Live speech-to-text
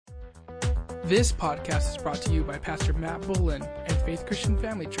This podcast is brought to you by Pastor Matt Bullen and Faith Christian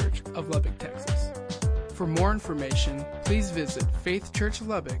Family Church of Lubbock, Texas. For more information, please visit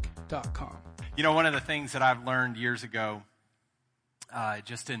faithchurchlubbock.com. You know, one of the things that I've learned years ago,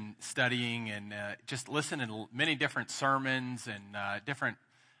 just in studying and just listening to many different sermons and different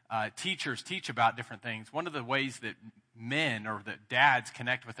teachers teach about different things, one of the ways that men or that dads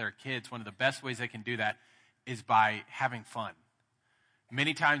connect with their kids, one of the best ways they can do that is by having fun.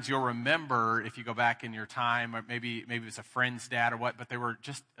 Many times you'll remember, if you go back in your time, or maybe it was a friend's dad or what, but there are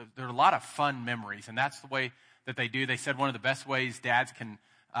a lot of fun memories, and that's the way that they do. They said one of the best ways dads can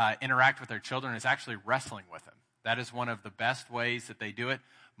interact with their children is actually wrestling with them. That is one of the best ways that they do it.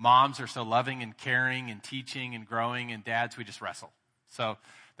 Moms are so loving and caring and teaching and growing, and dads, we just wrestle. So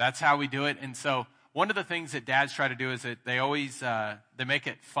that's how we do it. And so one of the things that dads try to do is that they always they make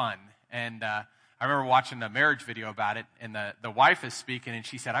it fun. And I remember watching a marriage video about it, and the wife is speaking, and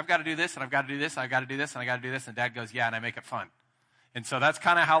she said, I've got to do this, and I've got to do this, and I've got to do this, and I've got to do this. And dad goes, yeah, and I make it fun. And so that's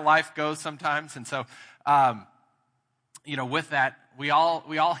kind of how life goes sometimes. And so, with that, we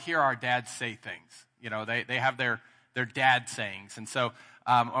all hear our dads say things. You know, they have their dad sayings. And so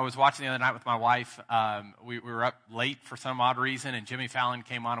I was watching the other night with my wife. We were up late for some odd reason, and Jimmy Fallon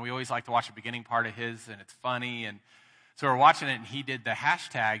came on. And we always like to watch the beginning part of his, and it's funny. And so we're watching it, and he did the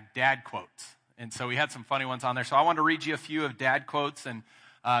hashtag dad quotes. And so we had some funny ones on there. So I wanted to read you a few of dad quotes, and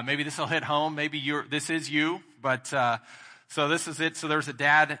maybe this will hit home. Maybe this is you, but so this is it. So there's a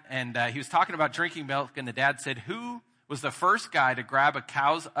dad, and he was talking about drinking milk, and the dad said, who was the first guy to grab a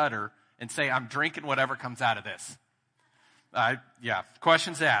cow's udder and say, I'm drinking whatever comes out of this?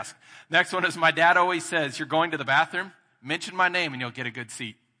 Questions to ask. Next one is, my dad always says, you're going to the bathroom, mention my name, and you'll get a good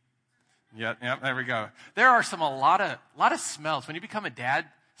seat. Yep, there we go. There are a lot of smells. When you become a dad,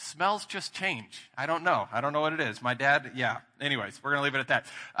 smells just change. I don't know what it is. My dad, anyways, we're going to leave it at that.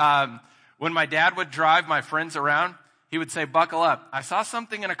 When my dad would drive my friends around, he would say, buckle up. I saw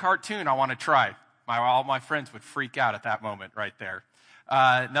something in a cartoon I want to try. All my friends would freak out at that moment right there.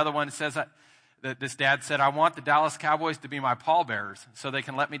 Another one says that this dad said, I want the Dallas Cowboys to be my pallbearers so they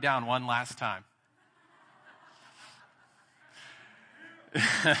can let me down one last time.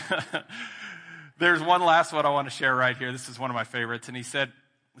 There's one last one I want to share right here. This is one of my favorites. And he said,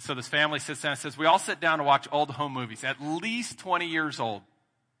 so this family sits down and says, we all sit down to watch old home movies, at least 20 years old.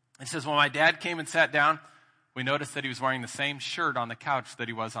 He says, when my dad came and sat down, we noticed that he was wearing the same shirt on the couch that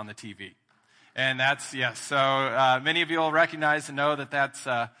he was on the TV. And that's, yes. So many of you will recognize and know that that's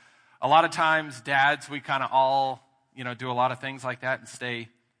a lot of times dads, we kind of all, do a lot of things like that and stay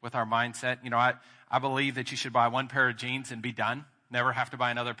with our mindset. I believe that you should buy one pair of jeans and be done. Never have to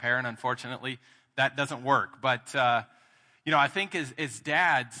buy another pair. And unfortunately, that doesn't work. But, I think as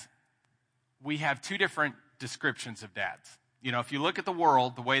dads, we have two different descriptions of dads. If you look at the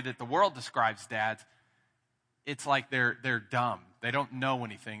world, the way that the world describes dads, it's like they're dumb. They don't know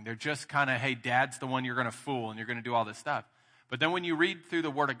anything. They're just kind of, hey, dad's the one you're going to fool and you're going to do all this stuff. But then when you read through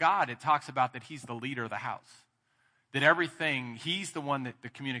the Word of God, it talks about that he's the leader of the house. That everything, he's the one that the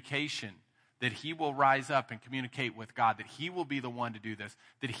communication, that he will rise up and communicate with God, that he will be the one to do this,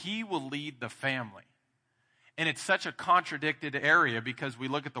 that he will lead the family. And it's such a contradicted area because we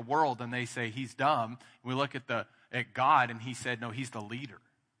look at the world and they say he's dumb. We look at God and he said, no, he's the leader.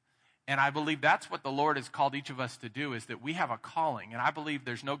 And I believe that's what the Lord has called each of us to do, is that we have a calling. And I believe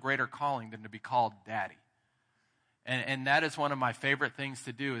there's no greater calling than to be called daddy. And that is one of my favorite things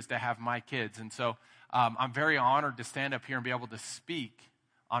to do, is to have my kids. And so I'm very honored to stand up here and be able to speak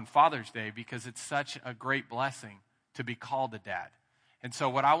on Father's Day, because it's such a great blessing to be called a dad. And so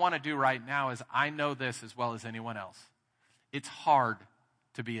what I want to do right now is, I know this as well as anyone else. It's hard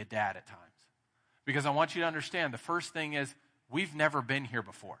to be a dad at times. Because I want you to understand, the first thing is, we've never been here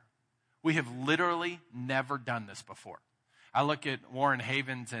before. We have literally never done this before. I look at Warren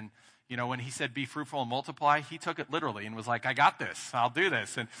Havens, and when he said be fruitful and multiply, he took it literally and was like, I got this, I'll do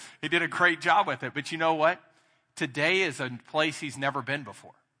this. And he did a great job with it. But you know what? Today is a place he's never been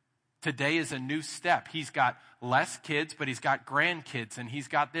before. Today is a new step. He's got less kids, but he's got grandkids, and he's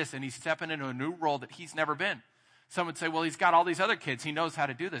got this, and he's stepping into a new role that he's never been. Some would say, well, he's got all these other kids. He knows how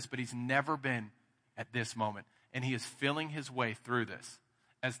to do this, but he's never been at this moment. And he is feeling his way through this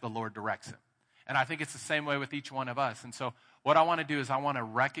as the Lord directs him. And I think it's the same way with each one of us. And so what I want to do is I want to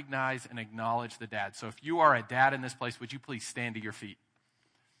recognize and acknowledge the dad. So if you are a dad in this place, would you please stand to your feet?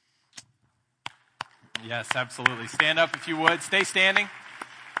 Yes, absolutely. Stand up if you would. Stay standing.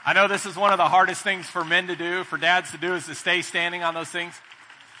 I know this is one of the hardest things for men to do, for dads to do, is to stay standing on those things.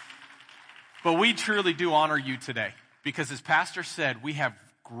 But we truly do honor you today, because as Pastor said, we have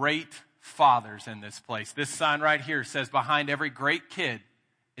great fathers in this place. This sign right here says, behind every great kid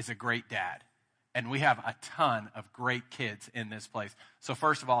is a great dad. And we have a ton of great kids in this place. So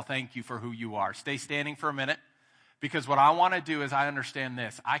first of all, thank you for who you are. Stay standing for a minute, because what I want to do is I understand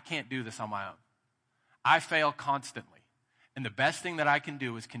this. I can't do this on my own. I fail constantly. And the best thing that I can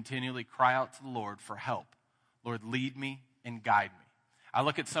do is continually cry out to the Lord for help. Lord, lead me and guide me. I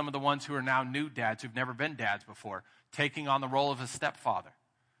look at some of the ones who are now new dads, who've never been dads before, taking on the role of a stepfather,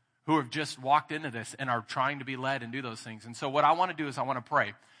 who have just walked into this and are trying to be led and do those things. And so what I want to do is I want to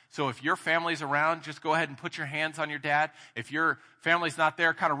pray. So if your family's around, just go ahead and put your hands on your dad. If your family's not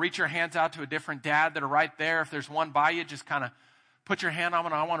there, kind of reach your hands out to a different dad that are right there. If there's one by you, just kind of put your hand on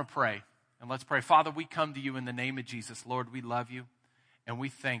them, and I want to pray. And let's pray. Father, we come to you in the name of Jesus. Lord, we love you, and we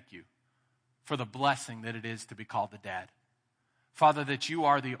thank you for the blessing that it is to be called a dad. Father, that you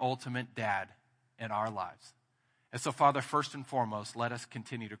are the ultimate dad in our lives. And so, Father, first and foremost, let us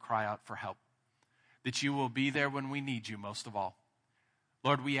continue to cry out for help, that you will be there when we need you most of all.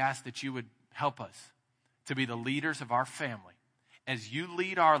 Lord, we ask that you would help us to be the leaders of our family. As you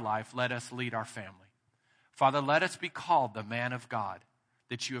lead our life, let us lead our family. Father, let us be called the man of God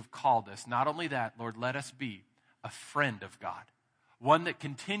that you have called us. Not only that, Lord, let us be a friend of God, one that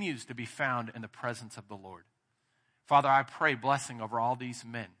continues to be found in the presence of the Lord. Father, I pray blessing over all these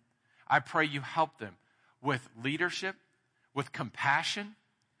men. I pray you help them with leadership, with compassion,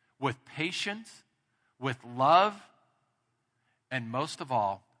 with patience, with love, and most of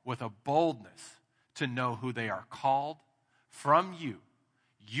all, with a boldness to know who they are called from you.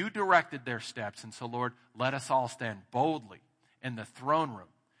 You directed their steps, and so, Lord, let us all stand boldly in the throne room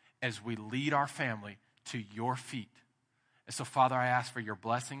as we lead our family to your feet. And so, Father, I ask for your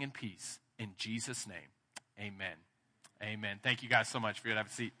blessing and peace in Jesus' name. Amen. Amen. Thank you guys so much. If you would have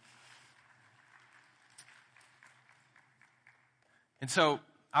a seat. And so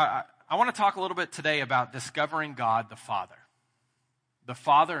I want to talk a little bit today about discovering God the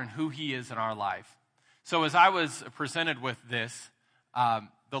Father and who he is in our life. So as I was presented with this,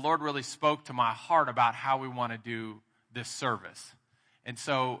 the Lord really spoke to my heart about how we want to do this service. And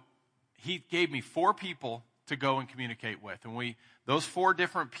so he gave me 4 people to go and communicate with. And those 4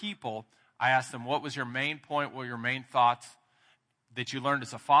 different people, I asked them, what was your main point, what were your main thoughts that you learned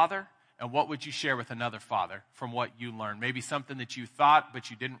as a father? And what would you share with another father from what you learned? Maybe something that you thought, but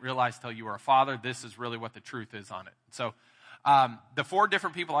you didn't realize till you were a father. This is really what the truth is on it. So the 4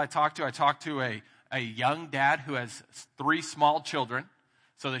 different people I talked to a young dad who has 3 small children,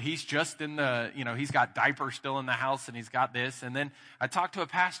 so that he's just in he's got diapers still in the house, and he's got this. And then I talked to a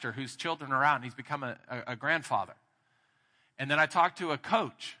pastor whose children are out, and he's become a grandfather. And then I talked to a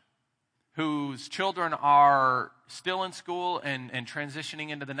coach whose children are still in school and transitioning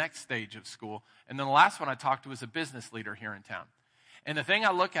into the next stage of school. And then the last one I talked to is a business leader here in town. And the thing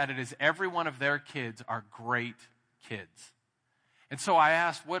I look at it is every one of their kids are great kids. And so I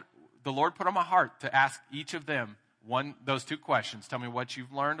asked what the Lord put on my heart to ask each of them those 2 questions. Tell me what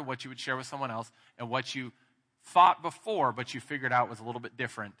you've learned, what you would share with someone else, and what you thought before, but you figured out was a little bit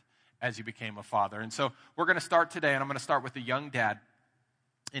different as you became a father. And so we're going to start today, and I'm going to start with the young dad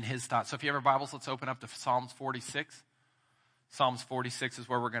in his thoughts. So if you have your Bibles, let's open up to Psalms 46. Psalms 46 is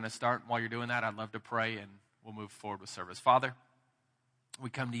where we're going to start. And while you're doing that, I'd love to pray, and we'll move forward with service. Father,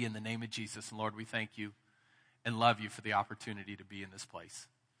 we come to you in the name of Jesus, and Lord, we thank you and love you for the opportunity to be in this place.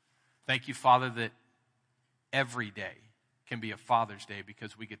 Thank you, Father, that every day can be a Father's Day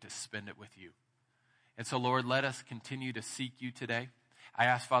because we get to spend it with you. And so, Lord, let us continue to seek you today. I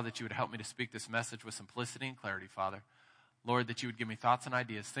ask, Father, that you would help me to speak this message with simplicity and clarity, Father. Lord, that you would give me thoughts and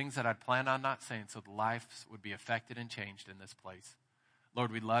ideas, things that I'd planned on not saying, so the lives would be affected and changed in this place.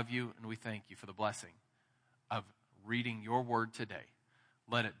 Lord, we love you, and we thank you for the blessing of reading your word today.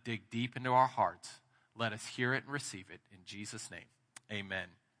 Let it dig deep into our hearts. Let us hear it and receive it. In Jesus' name, amen.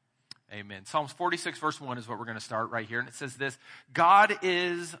 Amen. Psalms 46, verse 1 is what we're going to start right here. And it says this: God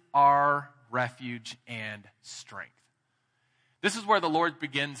is our refuge and strength. This is where the Lord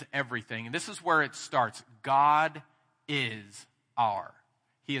begins everything. And this is where it starts. God is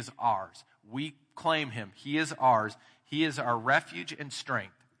He is ours. We claim him. He is ours. He is our refuge and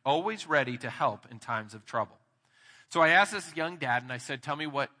strength, always ready to help in times of trouble. So I asked this young dad, and I said, tell me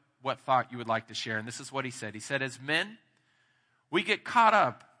what thought you would like to share. And this is what he said. He said, as men, we get caught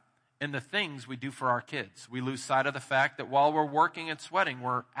up in the things we do for our kids. We lose sight of the fact that while we're working and sweating,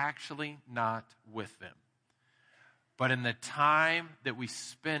 we're actually not with them. But in the time that we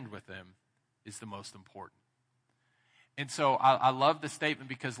spend with them is the most important. And so I love the statement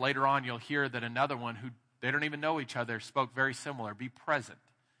because later on you'll hear that another one who they don't even know each other spoke very similar. Be present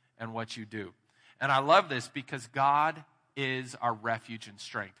in what you do. And I love this because God is our refuge and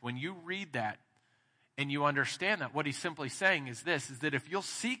strength. When you read that and you understand that, what he's simply saying is this, is that if you'll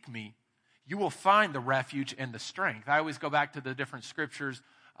seek me, you will find the refuge and the strength. I always go back to the different scriptures.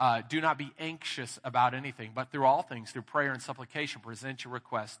 Do not be anxious about anything, but through all things, through prayer and supplication, present your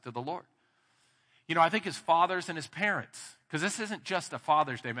requests to the Lord. You know, I think as fathers and as parents, because this isn't just a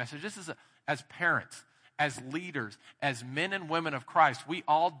Father's Day message, this is as parents, as leaders, as men and women of Christ, we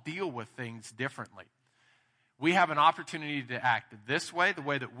all deal with things differently. We have an opportunity to act this way, the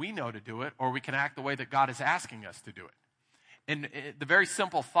way that we know to do it, or we can act the way that God is asking us to do it. And the very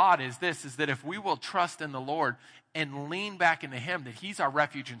simple thought is this, is that if we will trust in the Lord and lean back into Him, that He's our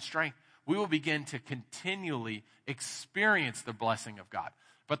refuge and strength, we will begin to continually experience the blessing of God.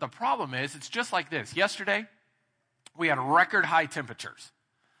 But the problem is, it's just like this. Yesterday, we had record high temperatures.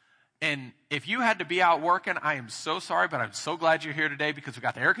 And if you had to be out working, I am so sorry, but I'm so glad you're here today because we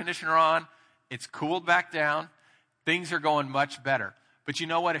got the air conditioner on. It's cooled back down. Things are going much better. But you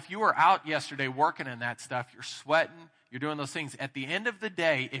know what? If you were out yesterday working in that stuff, you're sweating, you're doing those things. At the end of the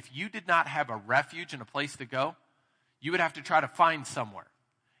day, if you did not have a refuge and a place to go, you would have to try to find somewhere.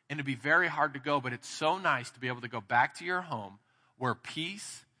 And it'd be very hard to go, but it's so nice to be able to go back to your home where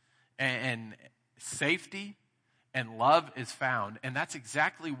peace and safety and love is found. And that's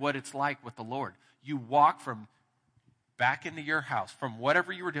exactly what it's like with the Lord. You walk from back into your house, from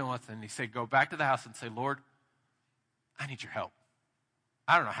whatever you were dealing with, and you say, go back to the house and say, Lord, I need your help.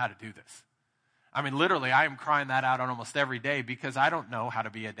 I don't know how to do this. I mean, literally, I am crying that out on almost every day because I don't know how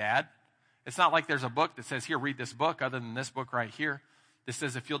to be a dad. It's not like there's a book that says, here, read this book, other than this book right here. That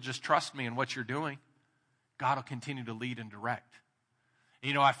says, if you'll just trust me in what you're doing, God will continue to lead and direct. And,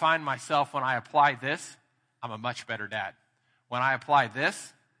 you know, I find myself, when I apply this, I'm a much better dad. When I apply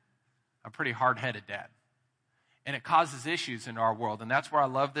this, I'm a pretty hard-headed dad. And it causes issues in our world. And that's where I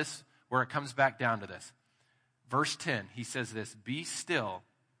love this, where it comes back down to this. Verse 10, he says this, be still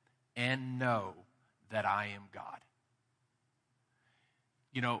and know that I am God.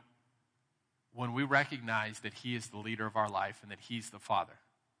 You know, when we recognize that He is the leader of our life and that He's the Father.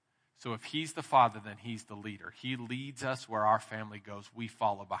 So if He's the Father, then He's the leader. He leads us where our family goes. We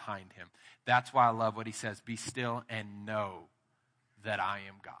follow behind Him. That's why I love what He says, be still and know that I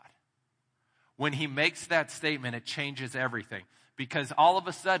am God. When He makes that statement, it changes everything. Because all of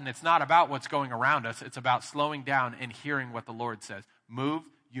a sudden, it's not about what's going around us. It's about slowing down and hearing what the Lord says. Move,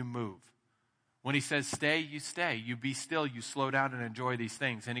 you move. When He says stay, you stay. You be still, you slow down and enjoy these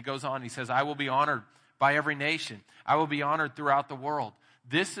things. And He goes on, He says, I will be honored by every nation. I will be honored throughout the world.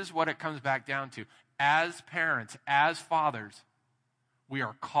 This is what it comes back down to. As parents, as fathers, we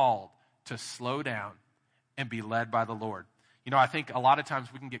are called to slow down and be led by the Lord. You know, I think a lot of times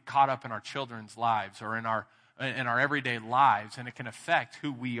we can get caught up in our children's lives or in our everyday lives, and it can affect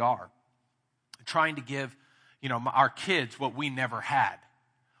who we are. Trying to give, you know, our kids what we never had.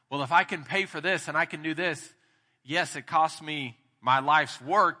 Well, if I can pay for this and I can do this, yes, it costs me my life's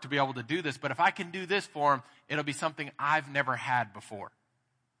work to be able to do this, but if I can do this for them, it'll be something I've never had before.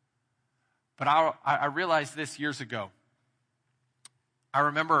 But I realized this years ago. I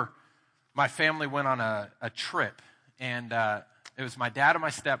remember my family went on a trip, and it was my dad and my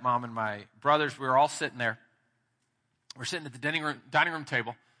stepmom and my brothers. We were all sitting there. We're sitting at the dining room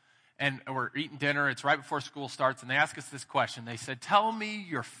table, and we're eating dinner. It's right before school starts, and they ask us this question. They said, tell me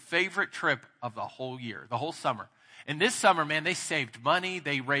your favorite trip of the whole year, the whole summer. And this summer, man, they saved money.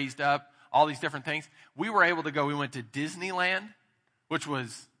 They raised up all these different things. We were able to go. We went to Disneyland, which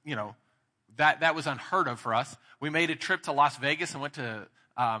was, you know, that was unheard of for us. We made a trip to Las Vegas and went to,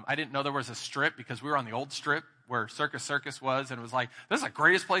 I didn't know there was a strip because we were on the old strip where Circus was, and it was like, this is the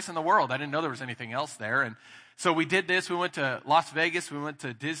greatest place in the world. I didn't know there was anything else there. And so we did this. We went to Las Vegas. We went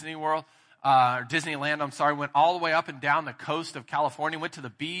to Disneyland, went all the way up and down the coast of California, went to the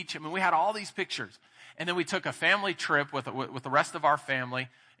beach. I mean, we had all these pictures. And then we took a family trip with the rest of our family,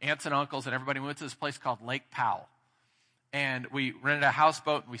 aunts and uncles and everybody. We went to this place called Lake Powell. And we rented a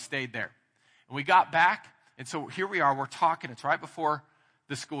houseboat and we stayed there. And we got back, and so here we are. We're talking. It's right before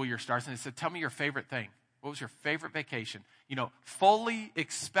the school year starts. And they said, tell me your favorite thing. What was your favorite vacation? You know, fully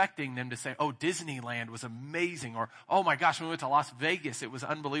expecting them to say, oh, Disneyland was amazing. Or, oh, my gosh, when we went to Las Vegas, it was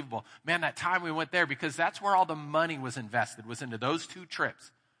unbelievable. Man, that time we went there, because that's where all the money was invested, was into those two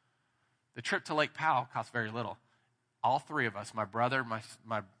trips. The trip to Lake Powell cost very little. All three of us, my brother,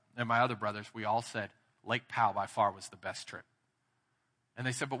 and my other brothers, we all said Lake Powell by far was the best trip. And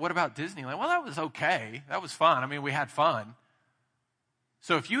they said, but what about Disneyland? Well, that was okay. That was fun. I mean, we had fun.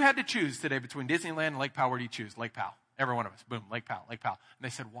 So if you had to choose today between Disneyland and Lake Powell, where do you choose? Lake Powell. Every one of us. Boom, Lake Powell, Lake Powell. And they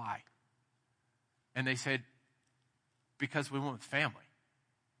said, why? And they said, because we went with family.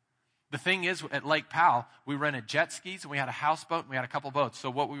 The thing is, at Lake Powell, we rented jet skis, and we had a houseboat, and we had a couple boats. So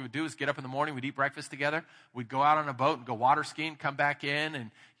what we would do is get up in the morning, we'd eat breakfast together, we'd go out on a boat and go water skiing, come back in,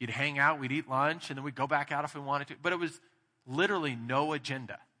 and you'd hang out, we'd eat lunch, and then we'd go back out if we wanted to. But it was literally no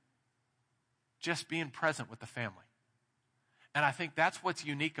agenda, just being present with the family. And I think that's what's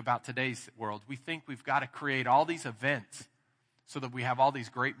unique about today's world. We think we've got to create all these events so that we have all these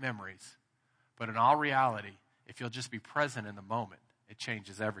great memories. But in all reality, if you'll just be present in the moment, it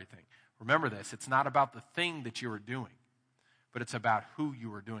changes everything. Remember this, it's not about the thing that you are doing, but it's about who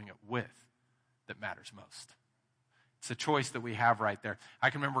you are doing it with that matters most. It's a choice that we have right there.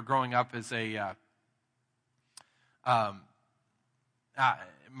 I can remember growing up as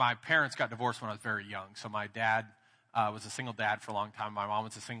my parents got divorced when I was very young. So my dad was a single dad for a long time. My mom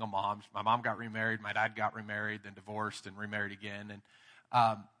was a single mom. My mom got remarried. My dad got remarried, then divorced and remarried again.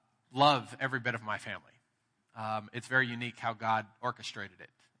 And love every bit of my family. It's very unique how God orchestrated it.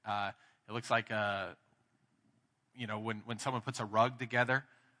 It looks like, when someone puts a rug together,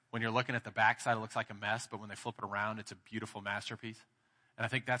 when you're looking at the backside, it looks like a mess, but when they flip it around, it's a beautiful masterpiece. And I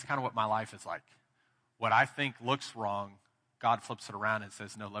think that's kind of what my life is like. What I think looks wrong, God flips it around and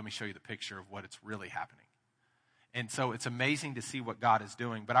says, no, let me show you the picture of what it's really happening. And so it's amazing to see what God is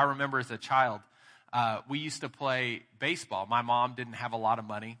doing. But I remember as a child, we used to play baseball. My mom didn't have a lot of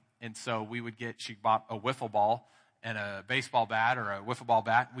money, and so she bought a wiffle ball and a baseball bat or a wiffle ball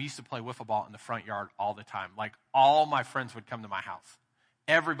bat. We used to play wiffle ball in the front yard all the time. Like, all my friends would come to my house.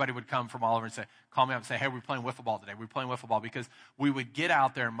 Everybody would come from all over and call me up and say, hey, we're playing wiffle ball today. We're playing wiffle ball, because we would get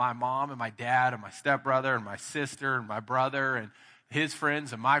out there, and my mom and my dad and my stepbrother and my sister and my brother and his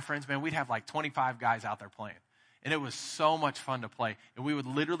friends and my friends, man, we'd have like 25 guys out there playing. And it was so much fun to play. And we would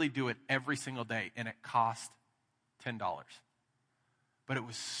literally do it every single day, and it cost $10. But it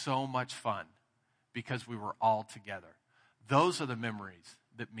was so much fun because we were all together. Those are the memories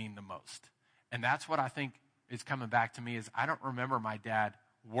that mean the most. And that's what I think is coming back to me, is I don't remember my dad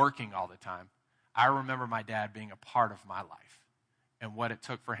working all the time. I remember my dad being a part of my life and what it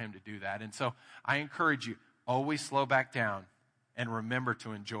took for him to do that. And so I encourage you, always slow back down and remember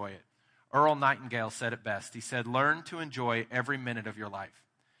to enjoy it. Earl Nightingale said it best. He said, learn to enjoy every minute of your life.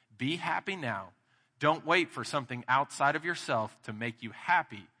 Be happy now. Don't wait for something outside of yourself to make you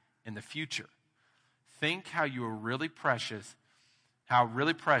happy in the future. Think how really precious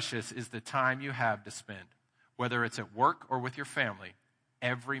is the time you have to spend. Whether it's at work or with your family,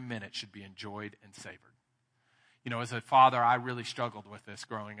 every minute should be enjoyed and savored. You know, as a father, I really struggled with this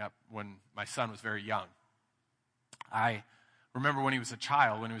growing up when my son was very young. I remember when he was a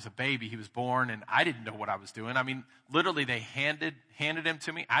child, when he was a baby, he was born, and I didn't know what I was doing. I mean, literally, they handed him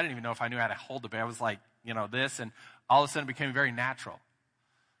to me. I didn't even know if I knew how to hold the baby. I was like, this, and all of a sudden it became very natural.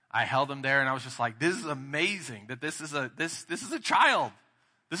 I held him there, and I was just like, this is amazing that this is a child.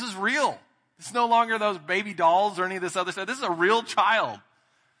 This is real. It's no longer those baby dolls or any of this other stuff. This is a real child.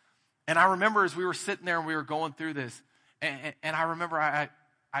 And I remember as we were sitting there and we were going through this, and I remember I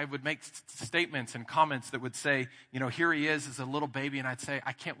would make statements and comments that would say, here he is as a little baby, and I'd say,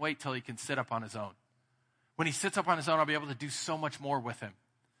 I can't wait till he can sit up on his own. When he sits up on his own, I'll be able to do so much more with him.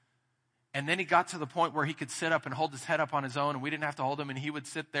 And then he got to the point where he could sit up and hold his head up on his own, and we didn't have to hold him, and he would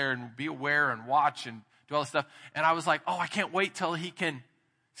sit there and be aware and watch and do all this stuff. And I was like, I can't wait till he can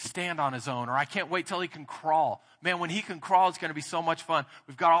stand on his own, or I can't wait till he can crawl. Man, when he can crawl, it's going to be so much fun.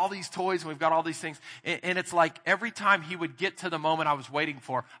 We've got all these toys, and we've got all these things. And it's like every time he would get to the moment I was waiting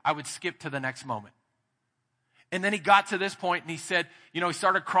for, I would skip to the next moment. And then he got to this point, and he said, he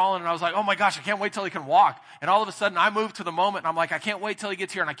started crawling, and I was like, oh my gosh, I can't wait till he can walk. And all of a sudden, I moved to the moment, and I'm like, I can't wait till he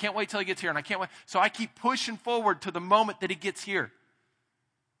gets here, and I can't wait till he gets here, and I can't wait. So I keep pushing forward to the moment that he gets here.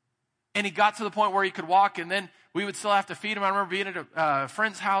 And he got to the point where he could walk, and then we would still have to feed him. I remember being at a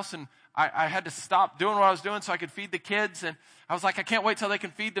friend's house, and I had to stop doing what I was doing so I could feed the kids. And I was like, I can't wait till they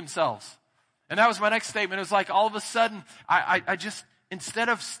can feed themselves. And that was my next statement. It was like all of a sudden, I just, instead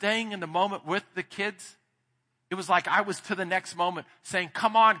of staying in the moment with the kids, it was like I was to the next moment saying,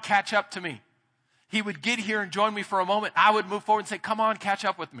 come on, catch up to me. He would get here and join me for a moment. I would move forward and say, come on, catch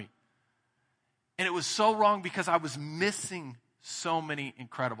up with me. And it was so wrong because I was missing so many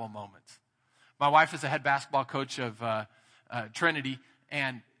incredible moments. My wife is a head basketball coach of Trinity,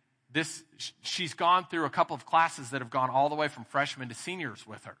 and she's gone through a couple of classes that have gone all the way from freshmen to seniors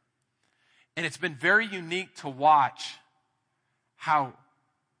with her. And it's been very unique to watch how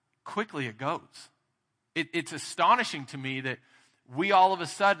quickly it goes. It's astonishing to me that we all of a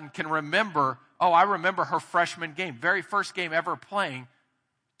sudden can remember, I remember her freshman game, very first game ever playing,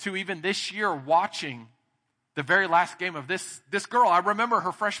 to even this year watching the very last game of this girl. I remember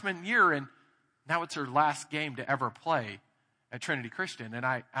her freshman year, and now it's her last game to ever play. at Trinity Christian. And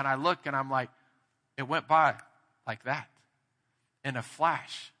I look and I'm like, it went by like that. In a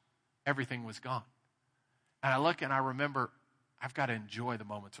flash, everything was gone. And I look and I remember, I've got to enjoy the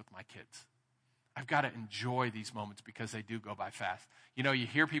moments with my kids. I've got to enjoy these moments because they do go by fast. You know, you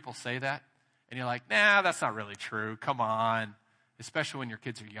hear people say that, and you're like, nah, that's not really true. Come on. Especially when your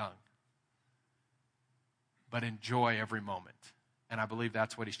kids are young. But enjoy every moment. And I believe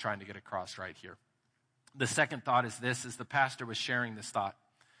that's what he's trying to get across right here. The second thought is this, as the pastor was sharing this thought.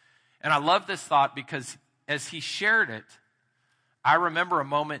 And I love this thought because as he shared it, I remember a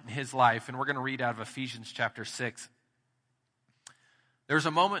moment in his life, and we're going to read out of Ephesians chapter 6. There's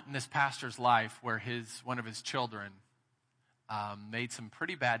a moment in this pastor's life where one of his children made some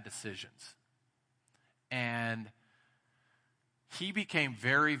pretty bad decisions. And he became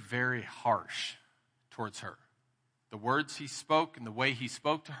very, very harsh towards her. The words he spoke and the way he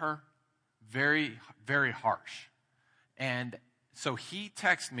spoke to her, very, very harsh. And so he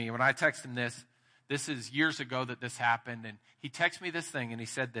texted me, when I texted him this is years ago that this happened, and he texted me this thing, and he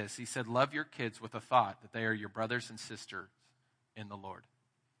said this. He said, love your kids with a thought that they are your brothers and sisters in the Lord.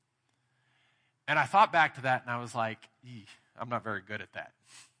 And I thought back to that, and I was like, I'm not very good at that.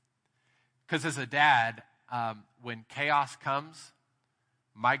 Because as a dad, when chaos comes,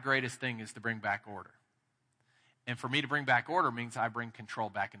 my greatest thing is to bring back order. And for me to bring back order means I bring control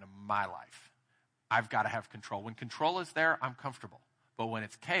back into my life. I've got to have control. When control is there, I'm comfortable. But when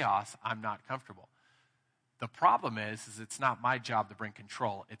it's chaos, I'm not comfortable. The problem is it's not my job to bring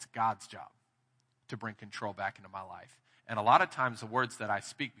control. It's God's job to bring control back into my life. And a lot of times the words that I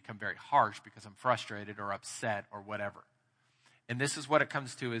speak become very harsh because I'm frustrated or upset or whatever. And this is what it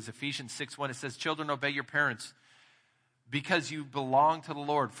comes to is Ephesians 6:1. It says, children, obey your parents because you belong to the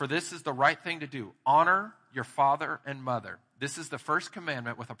Lord. For this is the right thing to do. Honor your father and mother. This is the first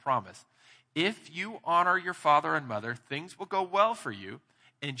commandment with a promise. If you honor your father and mother, things will go well for you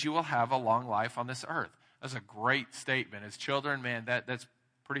and you will have a long life on this earth. That's a great statement. As children, man, that's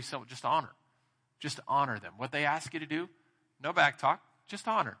pretty simple. Just honor. Just honor them. What they ask you to do, no back talk, just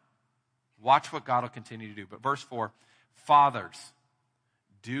honor. Watch what God will continue to do. But verse 4, fathers,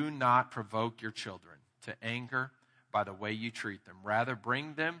 do not provoke your children to anger by the way you treat them. Rather,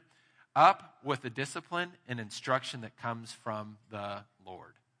 bring them up with the discipline and instruction that comes from the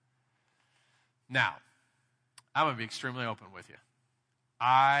Lord. Now, I'm going to be extremely open with you.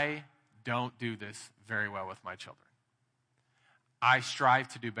 I don't do this very well with my children. I strive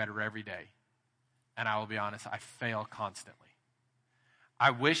to do better every day. And I will be honest, I fail constantly.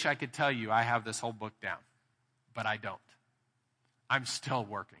 I wish I could tell you I have this whole book down, but I don't. I'm still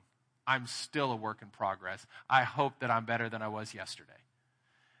working. I'm still a work in progress. I hope that I'm better than I was yesterday.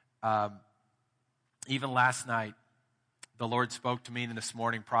 Even last night, the Lord spoke to me, and this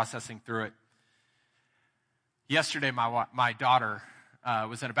morning, processing through it. Yesterday, my daughter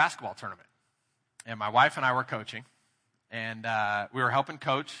was in a basketball tournament, and my wife and I were coaching, and we were helping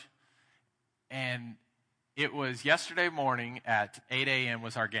coach, and it was yesterday morning at 8 a.m.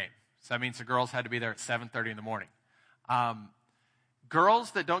 was our game. So that means the girls had to be there at 7:30 in the morning.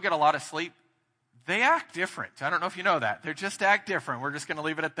 Girls that don't get a lot of sleep, they act different. I don't know if you know that. They just act different. We're just going to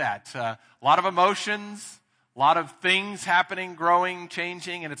leave it at that. A lot of emotions, a lot of things happening, growing,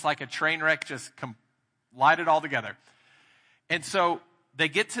 changing, and it's like a train wreck, just light it all together. And so they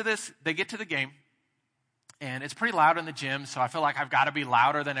get to the game, and it's pretty loud in the gym, so I feel like I've got to be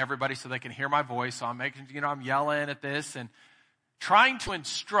louder than everybody so they can hear my voice. So I'm making, I'm yelling at this and trying to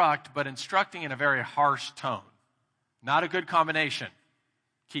instruct, but instructing in a very harsh tone. Not a good combination.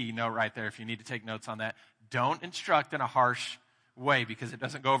 Key note right there if you need to take notes on that. Don't instruct in a harsh way because it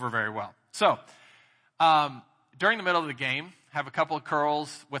doesn't go over very well. So, during the middle of the game, have a couple of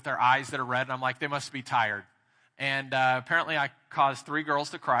girls with their eyes that are red, and I'm like, they must be tired. And apparently I caused 3 girls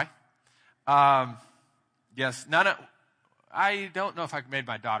to cry. Yes, I don't know if I made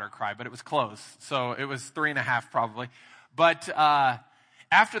my daughter cry, but it was close. So it was 3.5 probably. But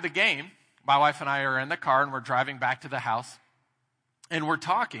after the game, my wife and I are in the car, and we're driving back to the house, and we're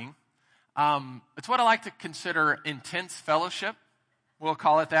talking. It's what I like to consider intense fellowship. We'll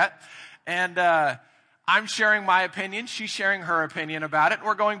call it that. And I'm sharing my opinion. She's sharing her opinion about it.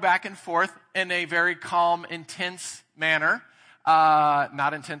 We're going back and forth in a very calm, intense manner.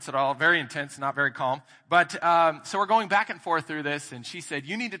 Not intense at all. Very intense, not very calm. But so we're going back and forth through this, and she said,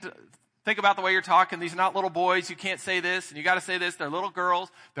 you need to think about the way you're talking. These are not little boys. You can't say this, and you got to say this. They're little girls.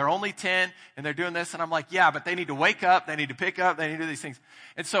 They're only 10, and they're doing this. And I'm like, yeah, but they need to wake up. They need to pick up. They need to do these things.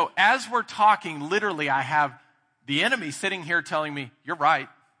 And so as we're talking, literally, I have the enemy sitting here telling me, you're right.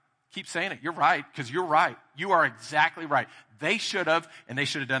 Keep saying it. You're right, because you're right. You are exactly right. They should have, and they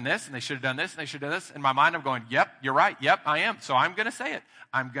should have done this, and they should have done this, and they should have done this. In my mind, I'm going, yep, you're right. Yep, I am. So I'm going to say it.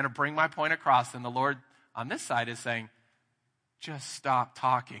 I'm going to bring my point across. And the Lord on this side is saying, just stop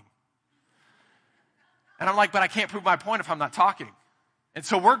talking. And I'm like, but I can't prove my point if I'm not talking. And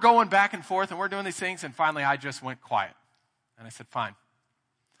so we're going back and forth, and we're doing these things, and finally I just went quiet. And I said, fine.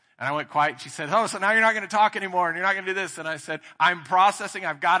 And I went quiet, and she said, oh, so now you're not going to talk anymore, and you're not going to do this. And I said, I'm processing.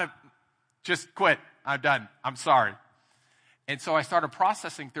 I've got to just quit. I'm done. I'm sorry. And so I started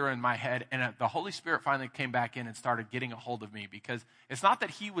processing through in my head, and the Holy Spirit finally came back in and started getting a hold of me, because it's not that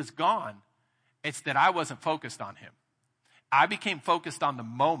he was gone. It's that I wasn't focused on him. I became focused on the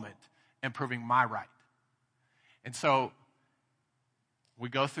moment and proving my right. And so we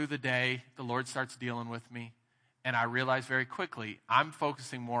go through the day, the Lord starts dealing with me, and I realize very quickly I'm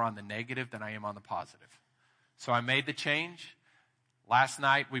focusing more on the negative than I am on the positive. So I made the change. Last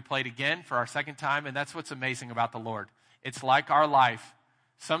night we played again for our second time, and that's what's amazing about the Lord. It's like our life.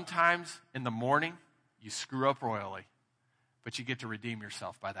 Sometimes in the morning you screw up royally, but you get to redeem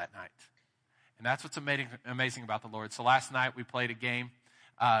yourself by that night. And that's what's amazing about the Lord. So last night we played a game,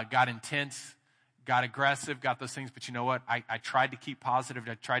 got intense, got aggressive, got those things. But you know what? I tried to keep positive.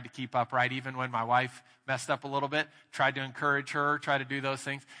 I tried to keep upright, even when my wife messed up a little bit. Tried to encourage her, try to do those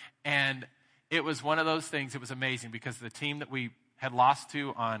things. And it was one of those things. It was amazing because the team that we had lost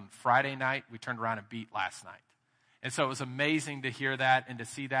to on Friday night, we turned around and beat last night. And so it was amazing to hear that and to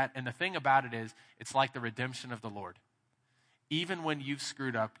see that. And the thing about it is, it's like the redemption of the Lord. Even when you've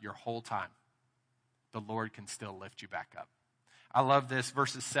screwed up your whole time, the Lord can still lift you back up. I love this,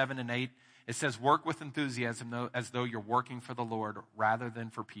 verses 7 and 8. It says, work with enthusiasm as though you're working for the Lord rather than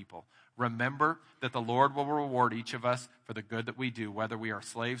for people. Remember that the Lord will reward each of us for the good that we do, whether we are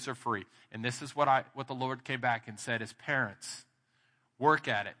slaves or free. And this is what the Lord came back and said, as parents, work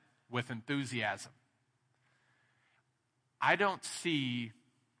at it with enthusiasm. I don't see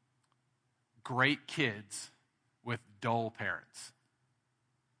great kids with dull parents.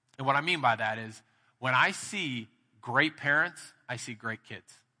 And what I mean by that is, when I see great parents, I see great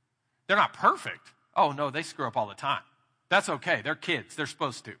kids. They're not perfect. Oh, no, they screw up all the time. That's okay. They're kids. They're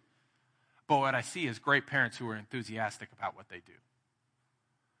supposed to. But what I see is great parents who are enthusiastic about what they do.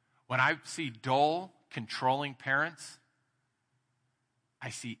 When I see dull, controlling parents, I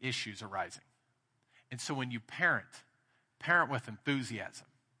see issues arising. And so when you parent with enthusiasm,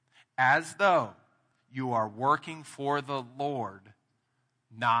 as though you are working for the Lord,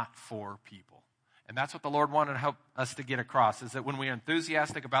 not for people. And that's what the Lord wanted to help us to get across, is that when we are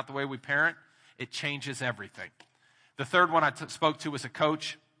enthusiastic about the way we parent, it changes everything. The third one I spoke to was a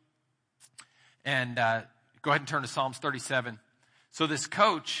coach. And go ahead and turn to Psalms 37. So this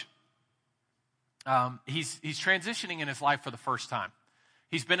coach, he's transitioning in his life for the first time.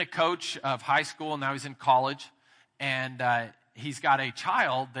 He's been a coach of high school, and now he's in college. And he's got a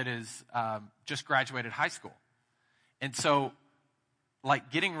child that is just graduated high school. And so,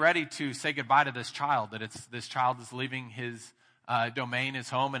 like, getting ready to say goodbye to this child, that this child is leaving his domain, his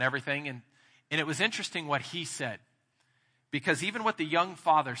home, and everything. And it was interesting what he said. Because even what the young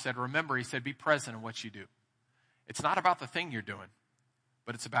father said, remember, he said, be present in what you do. It's not about the thing you're doing,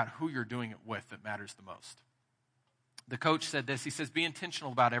 but it's about who you're doing it with that matters the most. The coach said this. He says, be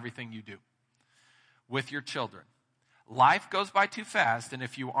intentional about everything you do with your children. Life goes by too fast, and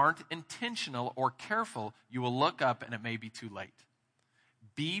if you aren't intentional or careful, you will look up and it may be too late.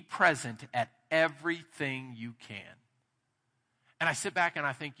 Be present at everything you can. And I sit back and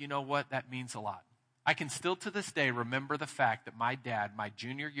I think, you know what? That means a lot. I can still to this day remember the fact that my dad, my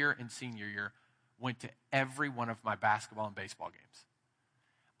junior year and senior year, went to every one of my basketball and baseball games.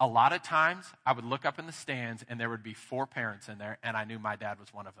 A lot of times I would look up in the stands and there would be 4 parents in there, and I knew my dad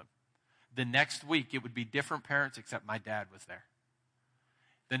was one of them. The next week it would be different parents, except my dad was there.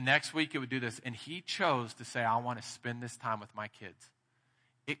 The next week it would do this, and he chose to say, I want to spend this time with my kids.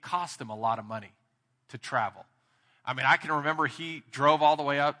 It cost him a lot of money to travel. I mean, I can remember he drove all the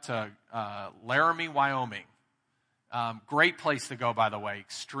way up to Laramie, Wyoming. Great place to go, by the way.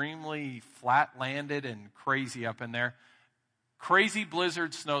 Extremely flat-landed and crazy up in there. Crazy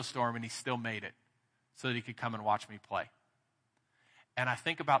blizzard snowstorm, and he still made it so that he could come and watch me play. And I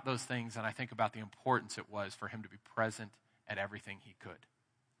think about those things, and I think about the importance it was for him to be present at everything he could.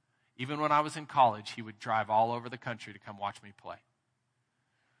 Even when I was in college, he would drive all over the country to come watch me play.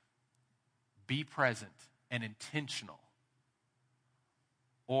 Be present and intentional.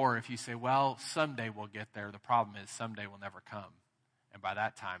 Or if you say, well, someday we'll get there, the problem is someday will never come. And by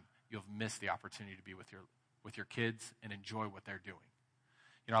that time, you'll have missed the opportunity to be with your kids and enjoy what they're doing.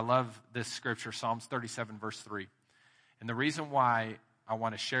 You know, I love this scripture, Psalms 37, verse 3. And the reason why I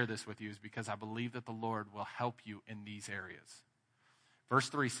want to share this with you is because I believe that the Lord will help you in these areas. Verse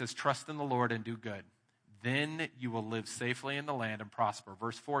 3 says, trust in the Lord and do good. Then you will live safely in the land and prosper.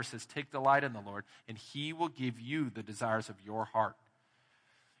 Verse 4 says, take delight in the Lord, and he will give you the desires of your heart.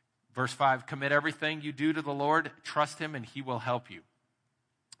 Verse 5, commit everything you do to the Lord, trust him, and he will help you.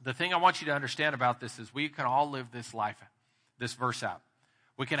 The thing I want you to understand about this is we can all live this life, this verse out.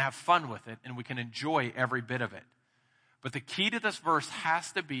 We can have fun with it, and we can enjoy every bit of it. But the key to this verse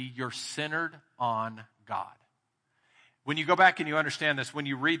has to be you're centered on God. When you go back and you understand this, when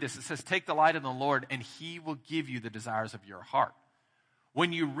you read this, it says, take delight in the Lord, and he will give you the desires of your heart.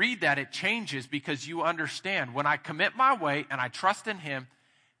 When you read that, it changes because you understand when I commit my way and I trust in him,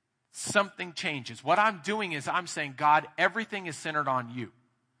 something changes. What I'm doing is I'm saying, God, everything is centered on you.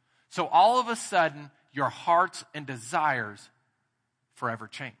 So all of a sudden, your hearts and desires forever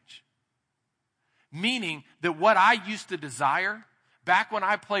change. Meaning that what I used to desire, back when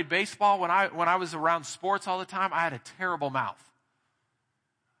I played baseball, when I was around sports all the time, I had a terrible mouth.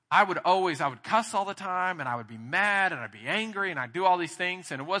 I would cuss all the time, and I would be mad, and I'd be angry, and I'd do all these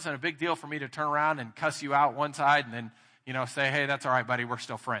things, and it wasn't a big deal for me to turn around and cuss you out one side and then, say, hey, that's all right, buddy, we're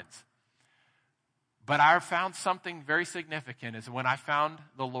still friends. But I found something very significant is when I found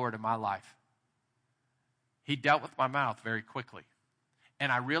the Lord in my life, he dealt with my mouth very quickly.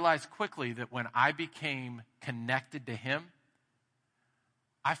 And I realized quickly that when I became connected to him,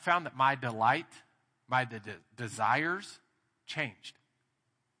 I found that my delight, my desires changed.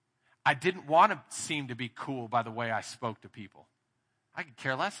 I didn't want to seem to be cool by the way I spoke to people. I could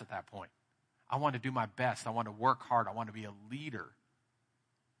care less at that point. I want to do my best. I want to work hard. I want to be a leader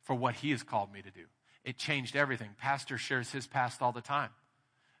for what he has called me to do. It changed everything. Pastor shares his past all the time.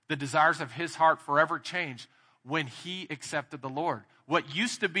 The desires of his heart forever changed when he accepted the Lord. What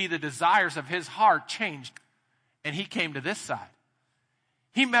used to be the desires of his heart changed, and he came to this side.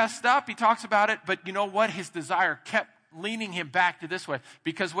 He messed up. He talks about it, but you know what? His desire kept leaning him back to this way.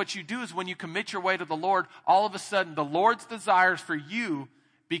 Because what you do is when you commit your way to the Lord, all of a sudden the Lord's desires for you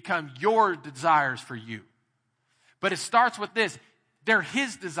become your desires for you. But it starts with this. They're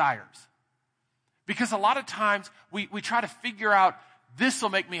his desires. Because a lot of times we try to figure out this will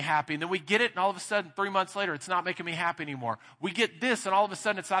make me happy. And then we get it, and all of a sudden, 3 months later, it's not making me happy anymore. We get this, and all of a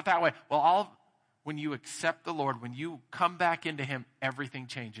sudden, it's not that way. Well, when you accept the Lord, when you come back into him, everything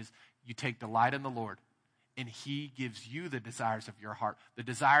changes. You take delight in the Lord, and he gives you the desires of your heart, the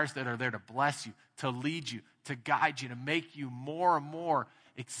desires that are there to bless you, to lead you, to guide you, to make you more and more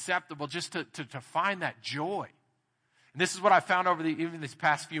acceptable, just to find that joy. And this is what I found over even these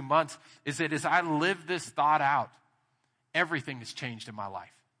past few months, is that as I live this thought out, everything has changed in my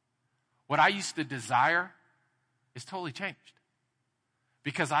life. What I used to desire is totally changed.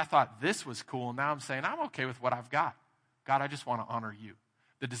 Because I thought this was cool, and now I'm saying I'm okay with what I've got. God, I just want to honor you.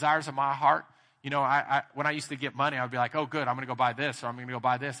 The desires of my heart, when I used to get money, I would be like, oh, good, I'm going to go buy this, or I'm going to go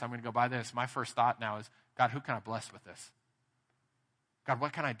buy this, I'm going to go buy this. My first thought now is, God, who can I bless with this? God,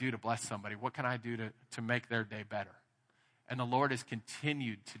 what can I do to bless somebody? What can I do to make their day better? And the Lord has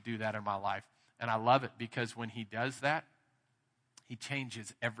continued to do that in my life. And I love it because when he does that, he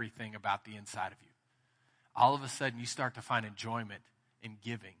changes everything about the inside of you. All of a sudden, you start to find enjoyment in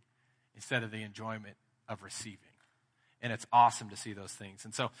giving instead of the enjoyment of receiving. And it's awesome to see those things.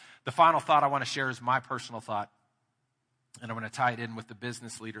 And so the final thought I want to share is my personal thought. And I'm going to tie it in with the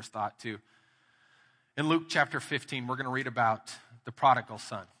business leader's thought too. In Luke chapter 15, we're going to read about the prodigal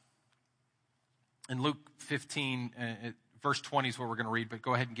son. In Luke 15, verse 20 is what we're going to read, but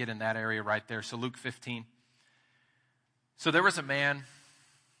go ahead and get in that area right there. So Luke 15. So there was a man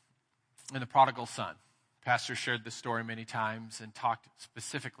and the prodigal son. Pastor shared this story many times and talked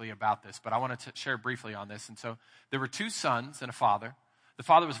specifically about this, but I want to share briefly on this. And so there were two sons and a father. The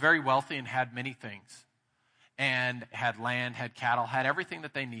father was very wealthy and had many things, and had land, had cattle, had everything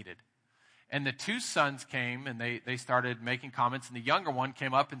that they needed. And the two sons came, and they started making comments, and the younger one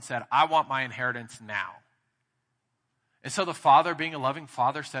came up and said, I want my inheritance now. And so the father, being a loving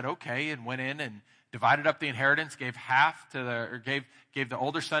father, said, okay, and went in and divided up the inheritance, gave the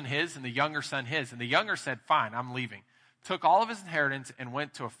older son his and the younger son his. And the younger said, fine, I'm leaving. Took all of his inheritance and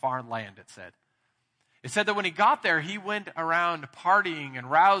went to a foreign land, it said. It said that when he got there, he went around partying and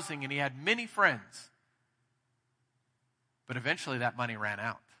rousing, and he had many friends. But eventually that money ran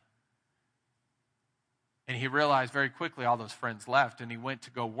out. And he realized very quickly all those friends left, and he went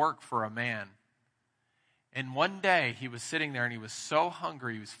to go work for a man. And one day he was sitting there and he was so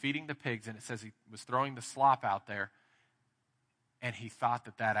hungry, he was feeding the pigs, and it says he was throwing the slop out there, and he thought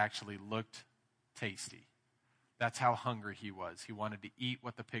that actually looked tasty. That's how hungry he was. He wanted to eat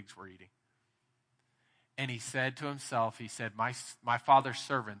what the pigs were eating. And he said to himself, he said, my father's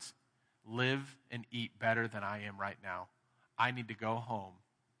servants live and eat better than I am right now. I need to go home.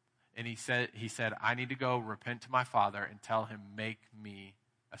 And he said, I need to go repent to my father and tell him, make me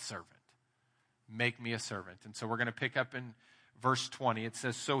a servant. Make me a servant. And so we're going to pick up in verse 20. It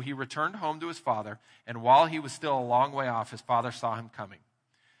says, so he returned home to his father, and while he was still a long way off, his father saw him coming.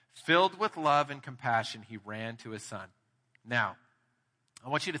 Filled with love and compassion, he ran to his son. Now, I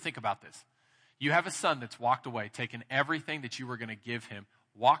want you to think about this. You have a son that's walked away, taken everything that you were going to give him,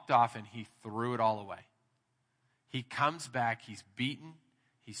 walked off, and he threw it all away. He comes back, he's beaten,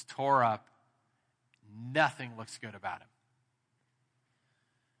 he's tore up. Nothing looks good about him.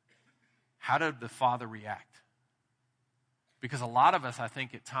 How did the father react? Because a lot of us, I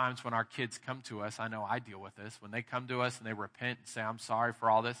think at times when our kids come to us, I know I deal with this, when they come to us and they repent and say, I'm sorry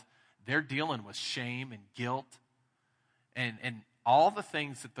for all this, they're dealing with shame and guilt and all the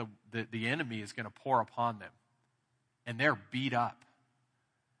things that the enemy is going to pour upon them. And they're beat up.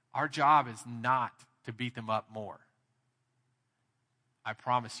 Our job is not to beat them up more. I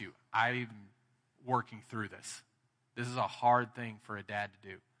promise you, I'm working through this. This is a hard thing for a dad to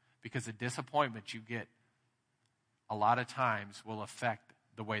do because the disappointment you get a lot of times will affect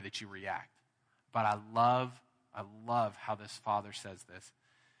the way that you react. But I love how this father says this.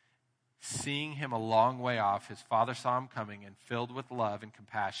 Seeing him a long way off, his father saw him coming, and filled with love and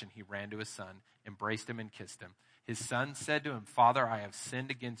compassion, he ran to his son, embraced him, and kissed him. His son said to him, Father, I have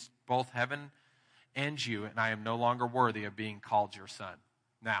sinned against both heaven and you, and I am no longer worthy of being called your son.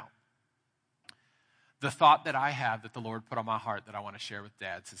 Now, the thought that I have that the Lord put on my heart that I want to share with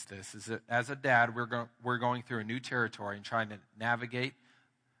dads is this, is that as a dad, we're going through a new territory and trying to navigate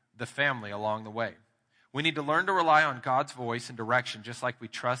the family along the way. We need to learn to rely on God's voice and direction just like we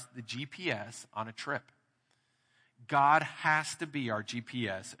trust the GPS on a trip. God has to be our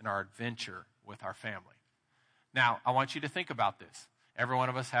GPS in our adventure with our family. Now, I want you to think about this. Every one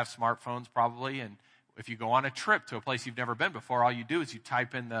of us have smartphones probably, and if you go on a trip to a place you've never been before, all you do is you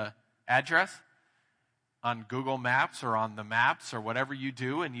type in the address on Google Maps or on the maps or whatever you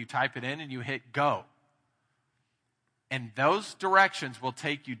do, and you type it in and you hit go. And those directions will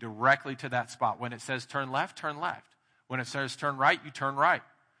take you directly to that spot. When it says turn left, turn left. When it says turn right, you turn right.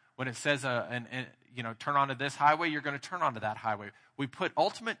 When it says turn onto this highway, you're going to turn onto that highway. We put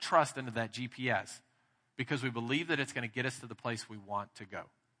ultimate trust into that GPS because we believe that it's going to get us to the place we want to go.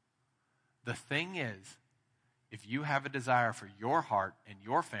 The thing is, if you have a desire for your heart and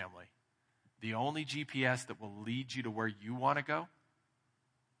your family, the only GPS that will lead you to where you want to go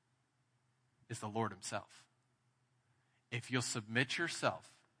is the Lord himself. If you'll submit yourself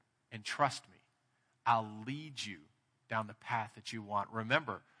and trust me, I'll lead you down the path that you want.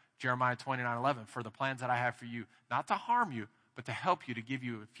 Remember, Jeremiah 29:11, for the plans that I have for you, not to harm you, but to help you, to give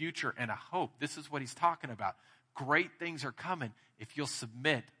you a future and a hope. This is what he's talking about. Great things are coming if you'll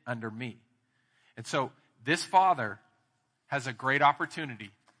submit under me. And so this father has a great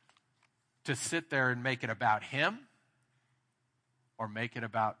opportunity to sit there and make it about him or make it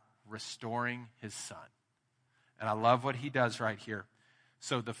about restoring his son. And I love what he does right here.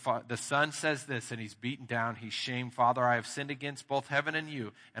 So the son says this, and he's beaten down. He's shamed. Father, I have sinned against both heaven and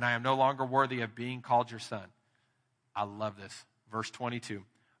you, and I am no longer worthy of being called your son. I love this. Verse 22.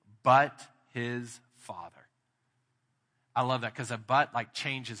 But his father. I love that because a but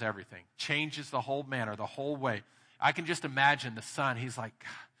changes everything. Changes the whole manner, the whole way. I can just imagine the son. He's like,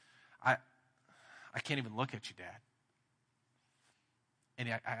 I can't even look at you, Dad.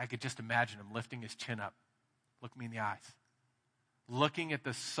 And I could just imagine him lifting his chin up. Look me in the eyes. Looking at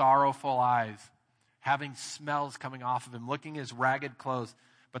the sorrowful eyes, having smells coming off of him, looking at his ragged clothes.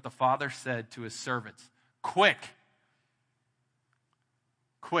 But the father said to his servants, quick.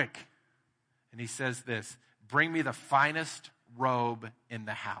 And he says this, bring me the finest robe in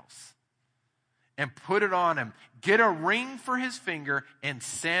the house and put it on him. Get a ring for his finger and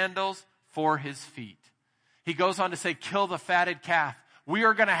sandals for his feet. He goes on to say, kill the fatted calf. We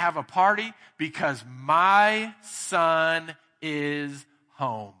are going to have a party because my son is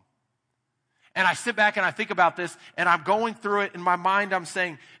home. And I sit back and I think about this and I'm going through it in my mind. I'm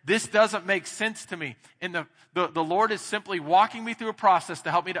saying, this doesn't make sense to me. And the Lord is simply walking me through a process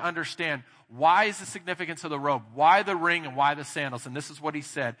to help me to understand why is the significance of the robe, why the ring and why the sandals. And this is what he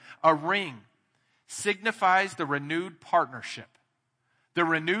said. A ring signifies the renewed partnership. The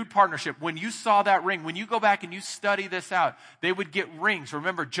renewed partnership. When you saw that ring, when you go back and you study this out, they would get rings.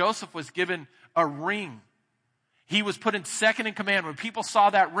 Remember, Joseph was given a ring. He was put in second in command. When people saw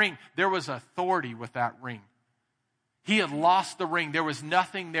that ring, there was authority with that ring. He had lost the ring. There was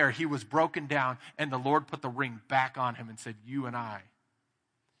nothing there. He was broken down, and the Lord put the ring back on him and said, you and I,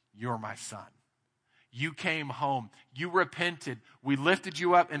 you're my son. You came home. You repented. We lifted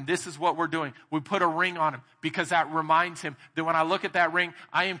you up, and this is what we're doing. We put a ring on him because that reminds him that when I look at that ring,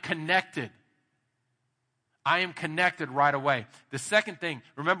 I am connected. I am connected right away. The second thing,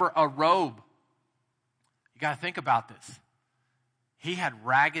 remember a robe. You got to think about this. He had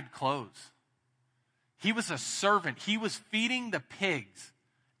ragged clothes. He was a servant. He was feeding the pigs.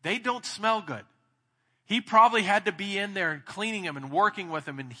 They don't smell good. He probably had to be in there and cleaning them and working with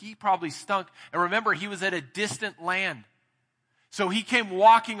them, and he probably stunk. And remember, he was at a distant land. So he came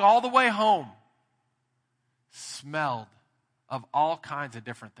walking all the way home, smelled of all kinds of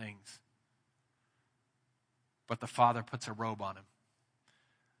different things. But the Father puts a robe on him.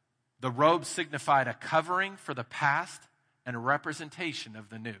 The robe signified a covering for the past and a representation of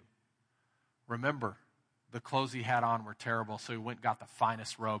the new. Remember, the clothes he had on were terrible, so he went and got the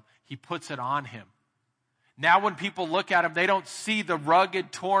finest robe. He puts it on him. Now when people look at him, they don't see the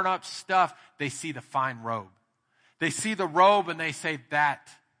rugged, torn up stuff. They see the fine robe. They see the robe and they say, that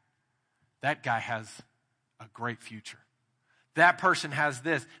guy has a great future. That person has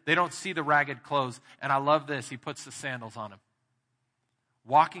this. They don't see the ragged clothes. And I love this. He puts the sandals on him.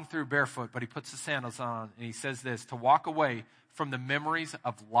 Walking through barefoot, but he puts the sandals on and he says this, to walk away from the memories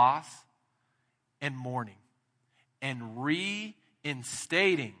of loss and mourning and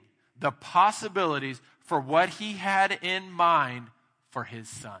reinstating the possibilities for what he had in mind for his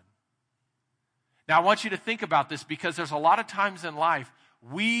son. Now, I want you to think about this because there's a lot of times in life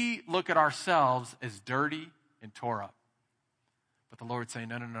we look at ourselves as dirty and tore up. But the Lord's saying,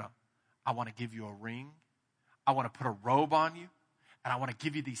 no. I want to give you a ring. I want to put a robe on you. And I want to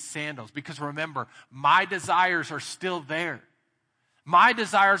give you these sandals. Because remember, my desires are still there. My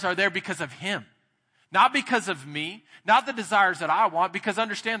desires are there because of him. Not because of me, not the desires that I want, because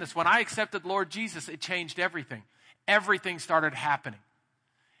understand this, when I accepted Lord Jesus, it changed everything. Everything started happening.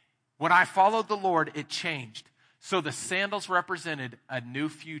 When I followed the Lord, it changed. So the sandals represented a new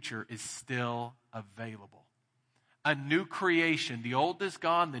future is still available. A new creation. The old is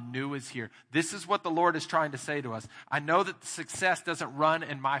gone, the new is here. This is what the Lord is trying to say to us. I know that the success doesn't run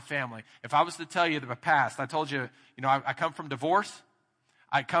in my family. If I was to tell you the past, I told you, I come from divorce.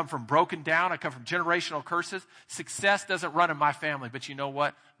 I come from broken down. I come from generational curses. Success doesn't run in my family. But you know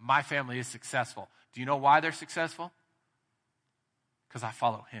what? My family is successful. Do you know why they're successful? Because I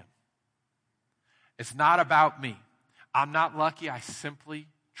follow him. It's not about me. I'm not lucky. I simply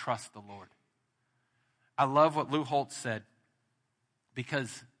trust the Lord. I love what Lou Holtz said,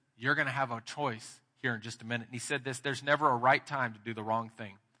 because you're going to have a choice here in just a minute. And he said this, there's never a right time to do the wrong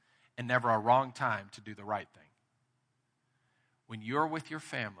thing and never a wrong time to do the right thing. When you're with your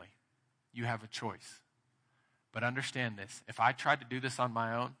family, you have a choice. But understand this, if I tried to do this on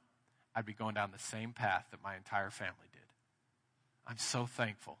my own, I'd be going down the same path that my entire family did. I'm so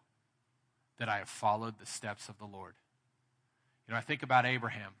thankful that I have followed the steps of the Lord. I think about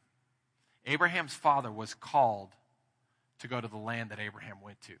Abraham. Abraham's father was called to go to the land that Abraham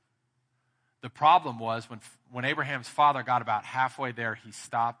went to. The problem was when Abraham's father got about halfway there, he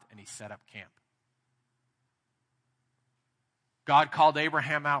stopped and he set up camp. God called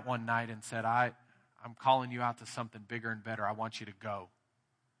Abraham out one night and said, I'm calling you out to something bigger and better. I want you to go.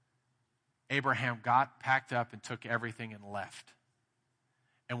 Abraham packed up and took everything and left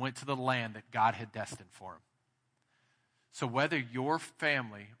and went to the land that God had destined for him. So whether your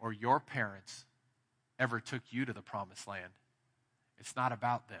family or your parents ever took you to the promised land, it's not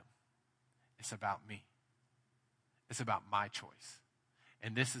about them. It's about me. It's about my choice.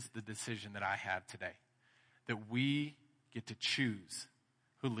 And this is the decision that I have today, that we get to choose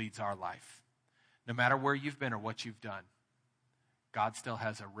who leads our life. No matter where you've been or what you've done, God still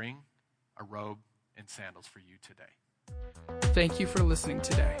has a ring, a robe, and sandals for you today. Thank you for listening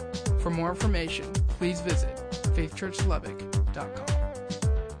today. For more information, please visit faithchurchlubbock.com.